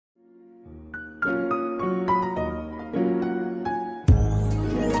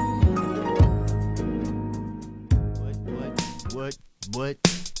what,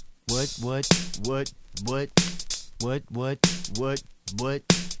 what, what, what, what, what, what, what,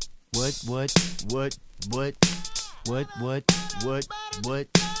 what, what, what, what, what, what,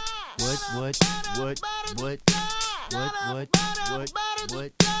 what, what,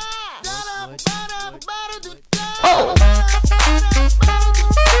 what, oh!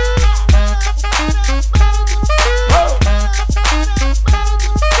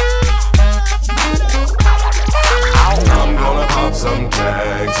 I'm gonna pop some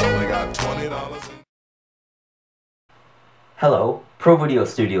tags, only got $20. Hello, Pro Video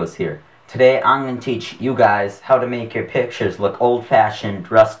Studios here. Today I'm going to teach you guys how to make your pictures look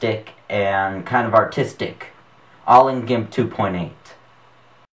old-fashioned, rustic, and kind of artistic, all in GIMP 2.8.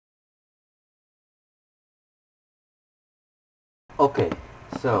 Okay,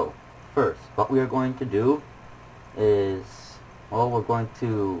 so first what we are going to do is, well, we're going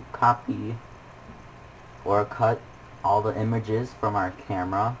to copy or cut all the images from our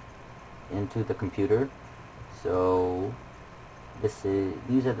camera into the computer. So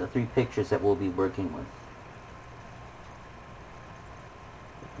these are the three pictures that we'll be working with.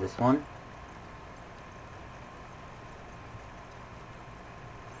 This one,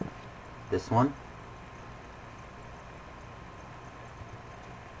 this one,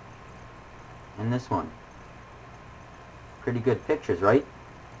 and this one. Pretty good pictures, right?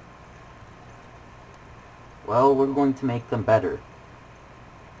 Well, we're going to make them better.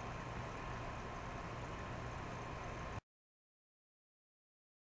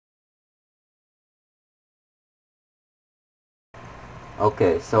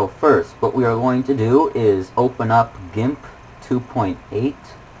 Okay, so first what we are going to do is open up GIMP 2.8.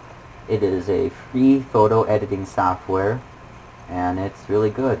 It is a free photo editing software and it's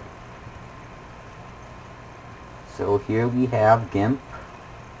really good. So here we have GIMP.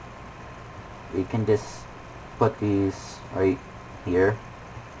 We can just put these right here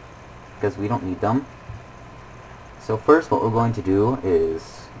because we don't need them. So first what we're going to do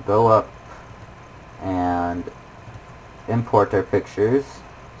is go up and import our pictures.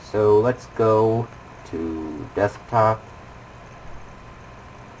 So let's go to desktop,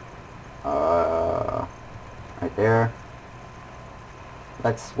 right there.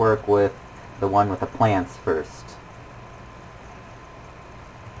 Let's work with the one with the plants first.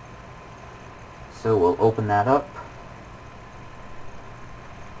 So we'll open that up.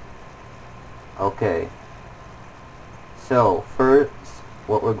 Okay, so first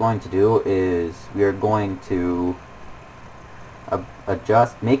what we're going to do is we are going to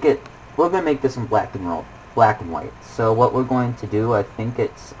we're going to make this in black and white. So what we're going to do, I think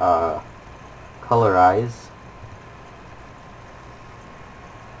it's colorize,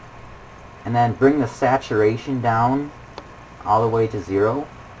 and then bring the saturation down all the way to 0,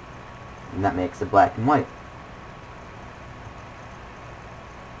 and that makes it black and white.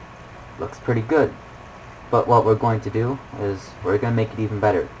 Looks pretty good. But what we're going to do is we're going to make it even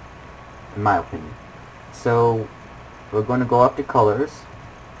better, in my opinion. So we're going to go up to colors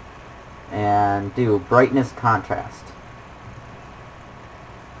and do brightness contrast,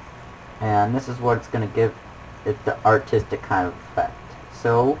 and this is what it's going to give it the artistic kind of effect.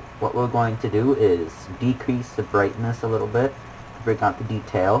 So what we're going to do is decrease the brightness a little bit to bring out the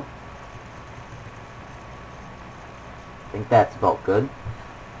detail. I think that's about good.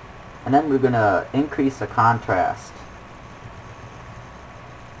 And then we're going to increase the contrast.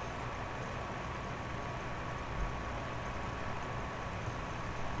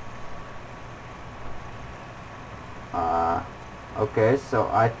 Okay, so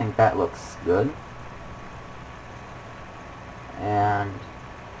I think that looks good. And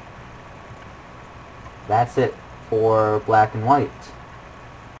that's it for black and white.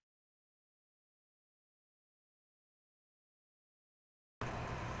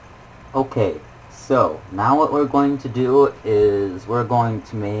 Okay, so now what we're going to do is we're going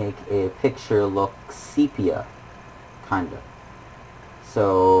to make a picture look sepia, kinda.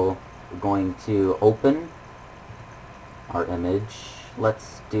 So we're going to open our image.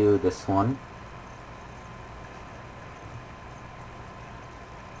 Let's do this one.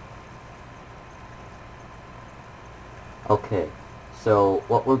 Okay, so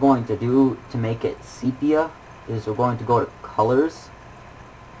what we're going to do to make it sepia is we're going to go to colors,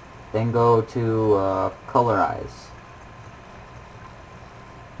 then go to colorize,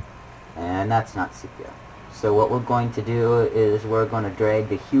 and that's not sepia. So what we're going to do is we're going to drag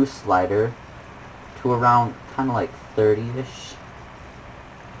the hue slider to around kind of like 30-ish.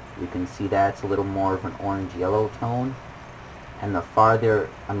 You can see that it's a little more of an orange-yellow tone, and the farther,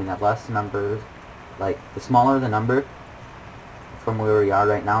 the less numbers, like the smaller the number from where we are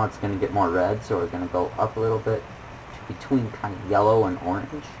right now, it's going to get more red, so we're going to go up a little bit to between kind of yellow and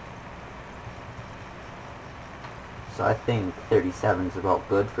orange. So I think 37 is about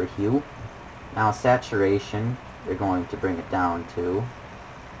good for hue. Now saturation, you're going to bring it down to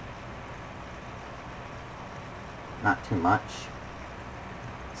not too much.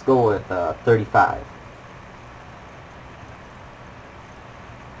 Let's go with 35.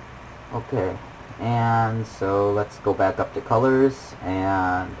 Okay, and so let's go back up to colors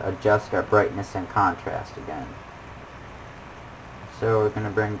and adjust our brightness and contrast again. So we're going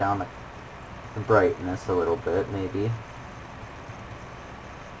to bring down the brightness a little bit, maybe.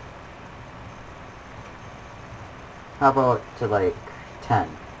 How about to like 10?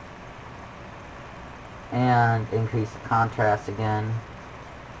 And increase the contrast again.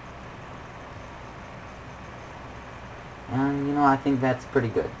 And you know, I think that's pretty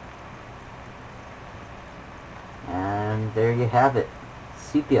good. And there you have it.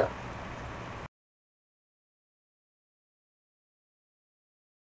 Sepia.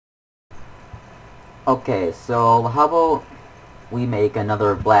 Okay, so how about we make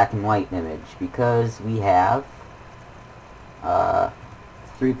another black and white image, because we have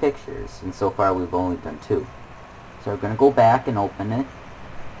 3 pictures, and so far we've only done 2. So we're going to go back and open it.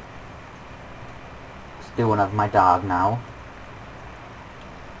 Let's do one of my dog now.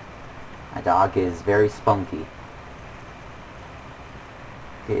 My dog is very spunky.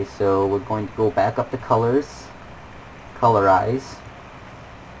 Okay, so we're going to go back up to colors, colorize,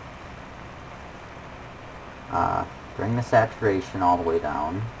 bring the saturation all the way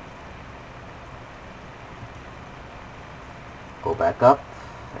down, go back up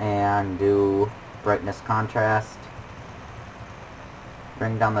and do brightness contrast,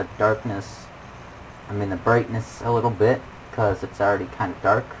 bring down the darkness, the brightness a little bit because it's already kind of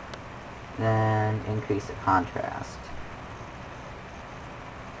dark, then increase the contrast.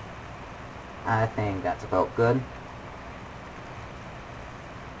 I think that's about good.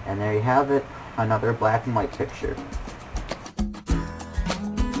 And there you have it, another black and white picture.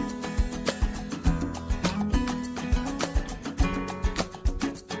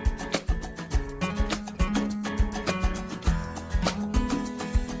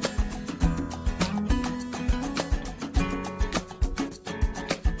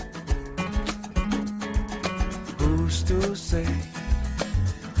 Who's to say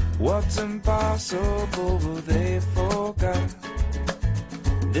what's impossible they forgot?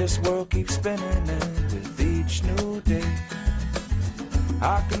 This world keeps spinning, and with each new day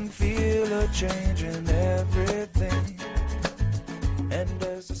I can feel a change in everything. And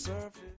as the surface